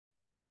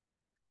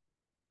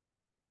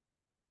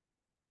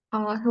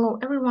Hello,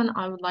 everyone.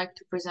 I would like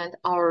to present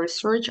our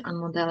research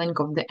on modeling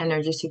of the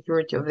energy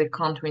security of the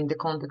country in the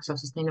context of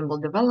sustainable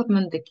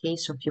development, the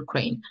case of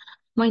Ukraine.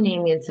 My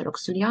name is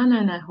Roksoliana,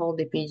 and I hold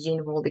a PhD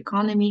in world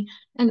economy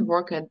and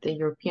work at the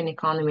European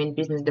Economy and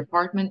Business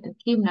Department at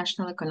Kyiv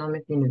National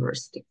Economic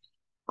University.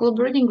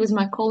 Collaborating with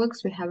my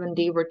colleagues, we have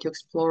endeavored to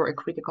explore a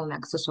critical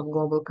nexus of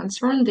global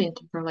concern, the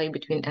interplay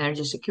between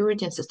energy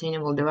security and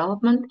sustainable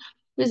development,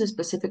 with a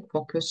specific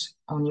focus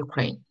on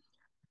Ukraine.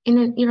 In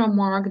an era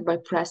marked by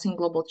pressing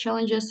global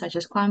challenges such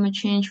as climate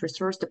change,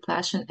 resource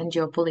depletion, and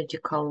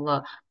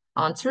geopolitical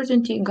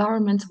uncertainty,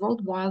 governments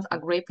worldwide are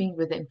grappling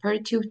with the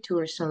imperative to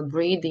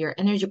recalibrate their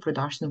energy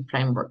production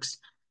frameworks.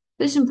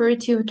 This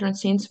imperative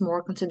transcends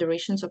more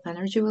considerations of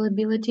energy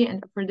availability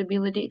and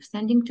affordability,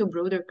 extending to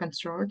broader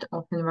concerns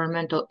of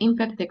environmental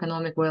impact,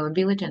 economic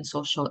viability, and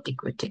social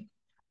equity.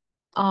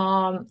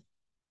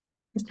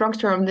 The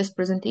structure of this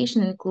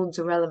presentation includes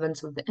the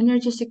relevance of the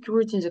energy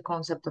security, the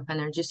concept of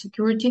energy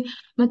security,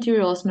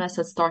 materials,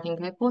 methods,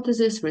 starting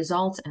hypothesis,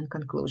 results, and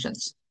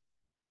conclusions.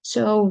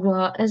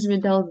 So, as we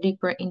delve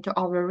deeper into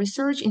our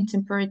research, it's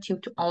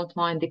imperative to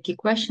outline the key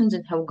questions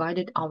that have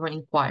guided our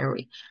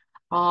inquiry.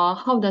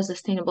 How does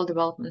sustainable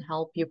development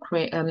help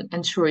Ukraine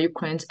ensure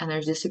Ukraine's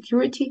energy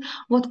security?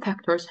 What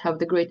factors have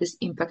the greatest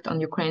impact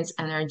on Ukraine's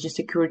energy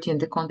security in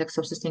the context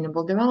of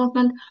sustainable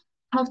development?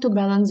 How to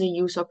balance the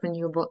use of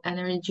renewable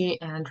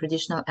energy and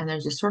traditional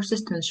energy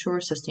sources to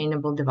ensure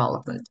sustainable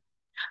development.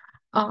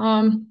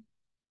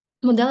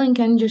 Modeling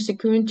energy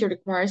security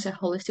requires a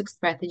holistic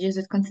strategy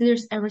that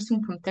considers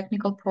everything from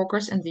technical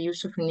progress and the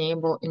use of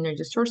renewable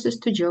energy sources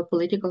to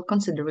geopolitical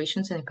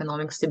considerations and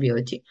economic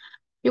stability.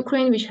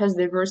 Ukraine, which has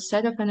a diverse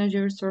set of energy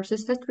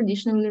resources, has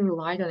traditionally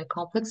relied on a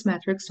complex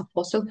matrix of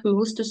fossil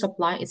fuels to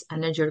supply its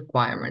energy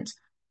requirements.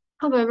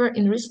 However,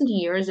 in recent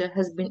years, there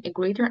has been a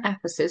greater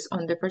emphasis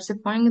on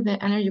diversifying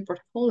the energy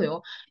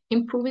portfolio,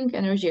 improving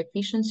energy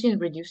efficiency, and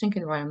reducing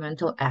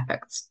environmental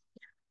effects.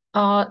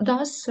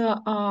 Thus,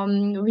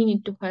 we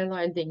need to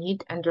highlight the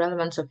need and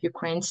relevance of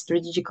Ukraine's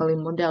strategically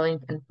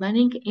modeling and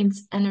planning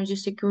its energy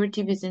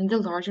security within the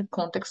larger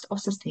context of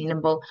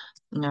sustainable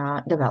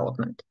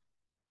development.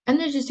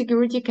 Energy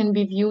security can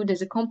be viewed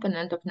as a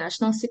component of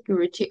national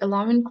security,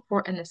 allowing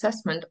for an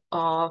assessment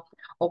of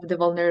the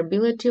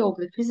vulnerability of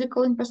the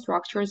physical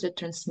infrastructure that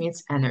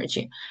transmits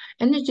energy.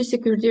 Energy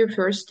security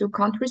refers to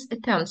countries'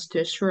 attempts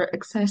to assure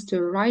access to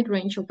a wide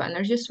range of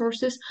energy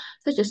sources,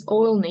 such as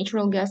oil,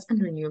 natural gas,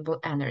 and renewable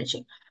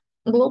energy.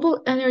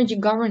 Global energy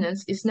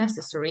governance is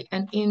necessary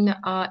and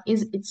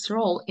is its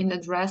role in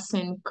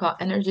addressing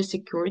energy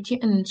security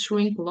and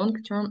ensuring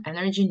long-term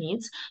energy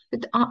needs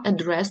that are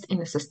addressed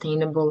in a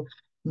sustainable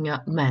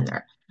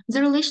manner. The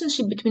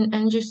relationship between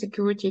energy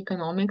security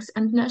economics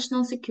and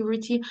national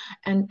security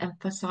and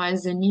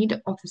emphasize the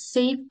need of a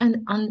safe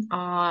and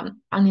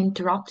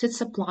uninterrupted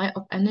supply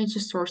of energy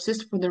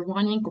sources for the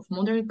running of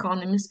modern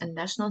economies and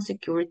national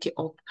security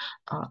of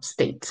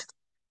states.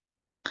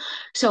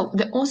 So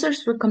the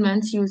authors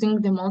recommend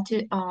using the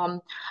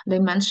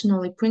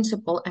multi-dimensional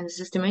principle and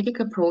systematic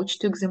approach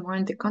to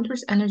examine the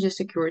country's energy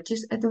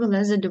securities, as well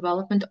as the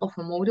development of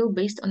a model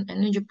based on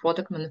energy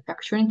product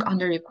manufacturing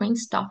under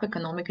Ukraine's tough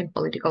economic and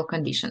political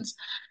conditions.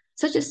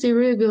 Such a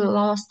theory will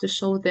allow us to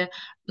show the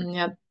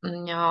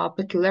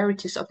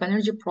peculiarities of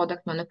energy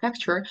product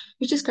manufacture,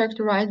 which is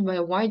characterized by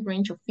a wide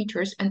range of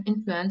features and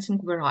influencing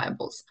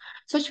variables.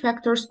 Such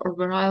factors or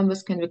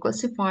variables can be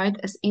classified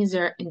as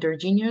either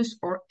endogenous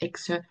or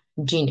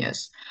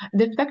exogenous.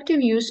 The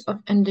effective use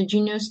of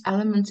endogenous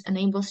elements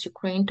enables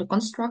Ukraine to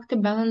construct a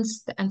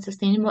balanced and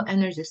sustainable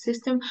energy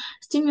system,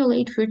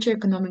 stimulate future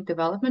economic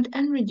development,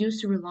 and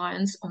reduce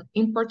reliance on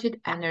imported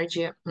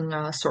energy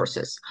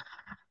sources.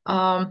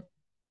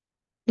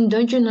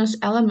 Endogenous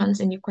elements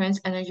in Ukraine's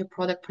energy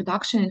product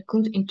production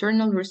include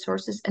internal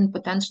resources and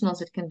potentials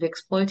that can be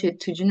exploited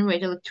to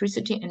generate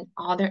electricity and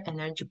other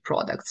energy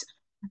products.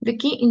 The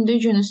key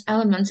endogenous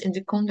elements in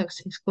the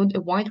context include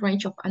a wide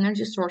range of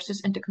energy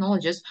sources and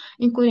technologies,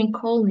 including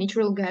coal,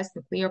 natural gas,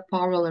 nuclear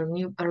power,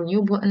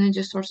 renewable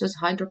energy sources,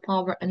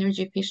 hydropower,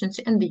 energy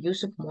efficiency, and the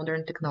use of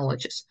modern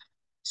technologies.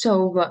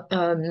 So,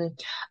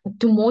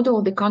 to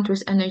model the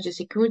country's energy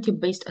security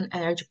based on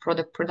energy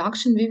product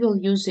production, we will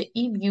use the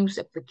eViews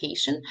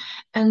application,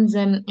 and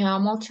the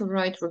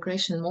multivariate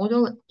regression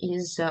model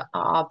is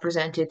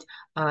presented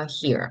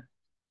here.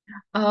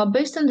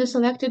 Based on the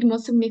selected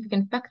most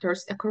significant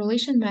factors, a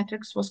correlation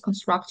matrix was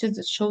constructed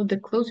that showed the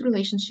close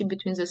relationship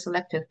between the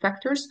selected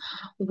factors,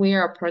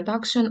 where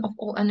production of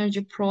all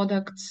energy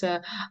products,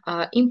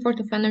 import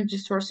of energy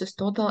sources,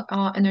 total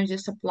energy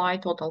supply,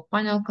 total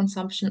final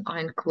consumption are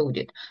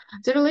included.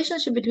 The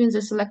relationship between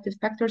the selected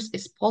factors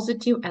is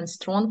positive and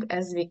strong,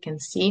 as we can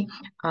see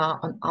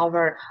on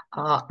our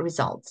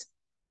results.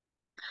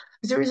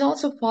 The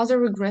results of further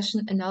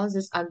regression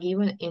analysis are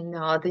given in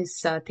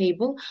this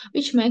table,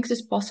 which makes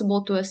it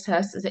possible to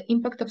assess the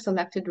impact of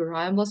selected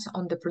variables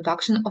on the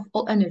production of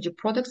all energy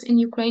products in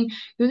Ukraine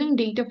using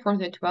data for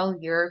the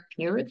 12-year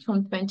period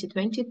from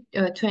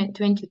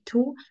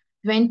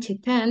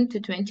 2010 to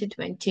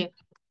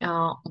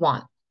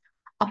 2021.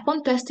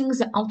 Upon testing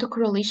the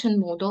autocorrelation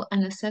model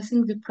and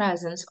assessing the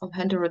presence of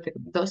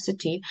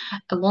heterodicity,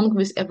 along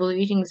with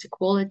evaluating the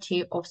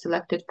quality of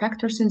selected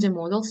factors in the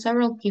model,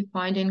 several key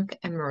findings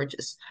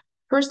emerges.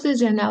 Firstly,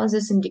 the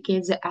analysis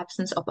indicates the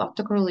absence of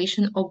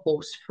autocorrelation of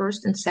both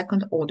first and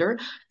second order,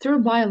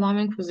 thereby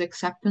allowing for the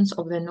acceptance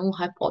of the null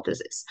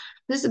hypothesis.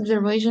 This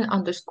observation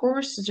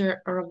underscores the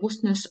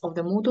robustness of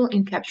the model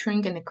in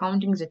capturing and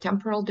accounting the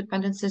temporal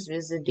dependencies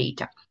with the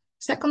data.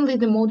 Secondly,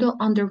 the model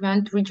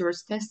underwent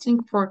rigorous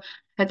testing for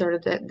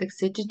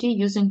heterodicity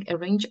using a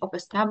range of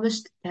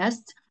established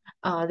tests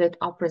that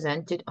are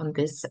presented on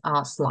this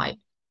slide.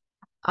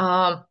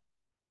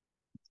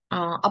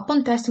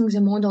 Upon testing the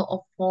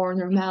model for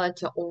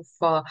normality of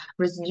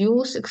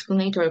residuals,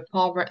 explanatory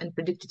power, and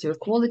predictive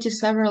quality,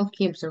 several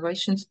key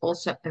observations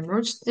also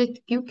emerged that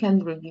you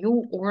can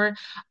review or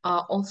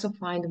also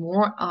find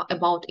more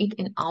about it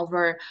in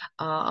our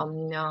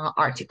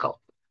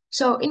article.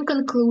 So in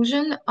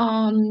conclusion,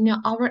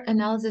 our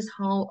analysis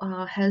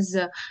has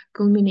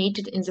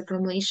culminated in the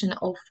formulation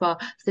of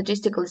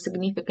statistically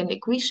significant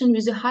equation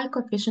with a high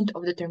coefficient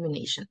of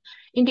determination,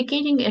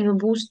 indicating a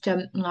robust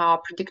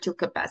predictive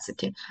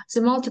capacity.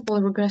 The multiple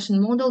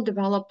regression model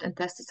developed and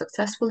tested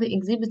successfully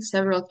exhibits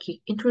several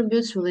key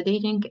attributes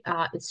validating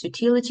its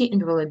utility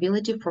and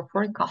reliability for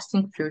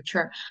forecasting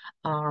future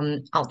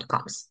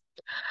outcomes.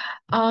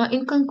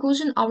 In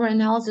conclusion, our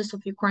analysis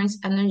of Ukraine's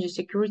energy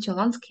security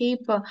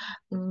landscape,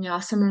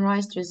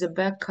 summarized with the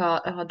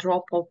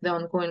backdrop of the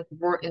ongoing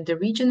war in the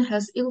region,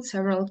 has yielded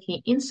several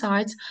key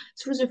insights.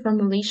 Through the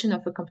formulation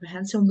of a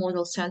comprehensive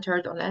model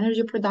centered on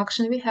energy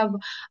production, we have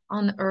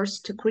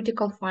unearthed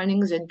critical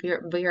findings that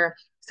bear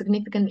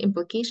significant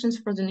implications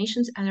for the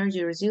nation's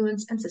energy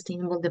resilience and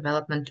sustainable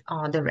development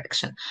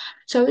direction.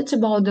 So it's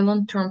about the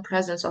long-term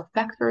presence of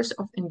factors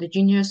of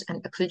indigenous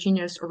and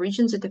exogenous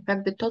origins that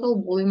affect the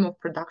total volume of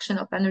production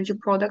of energy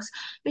products,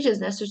 which is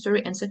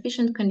necessary and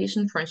sufficient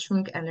condition for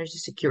ensuring energy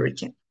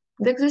security.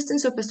 The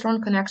existence of a strong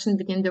connection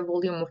between the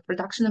volume of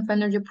production of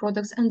energy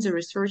products and the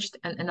researched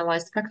and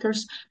analyzed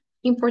factors,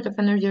 import of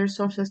energy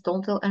resources,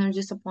 total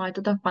energy supply,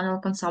 total final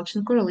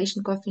consumption,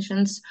 correlation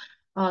coefficients,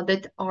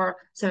 that are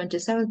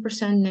 77%,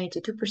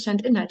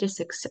 92%, and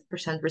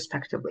 96%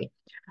 respectively.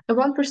 A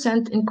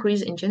 1%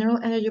 increase in general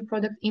energy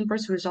product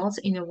imports results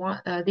in a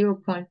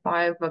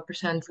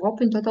 0.5%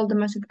 drop in total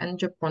domestic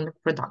energy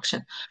product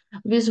production.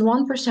 With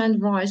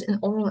 1% rise in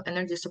overall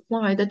energy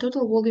supply, the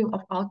total volume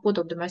of output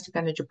of domestic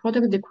energy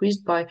product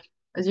decreased by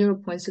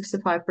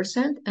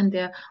 0.65%, and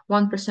the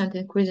 1%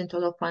 increase in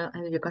total final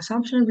energy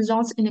consumption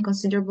results in a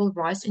considerable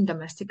rise in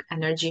domestic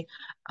energy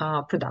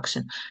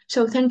production.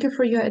 So thank you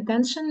for your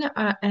attention,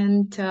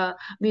 and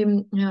we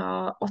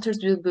authors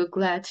will be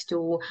glad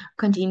to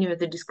continue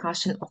the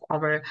discussion of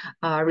our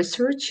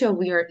research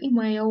via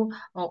email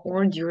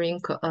or during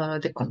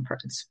the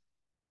conference.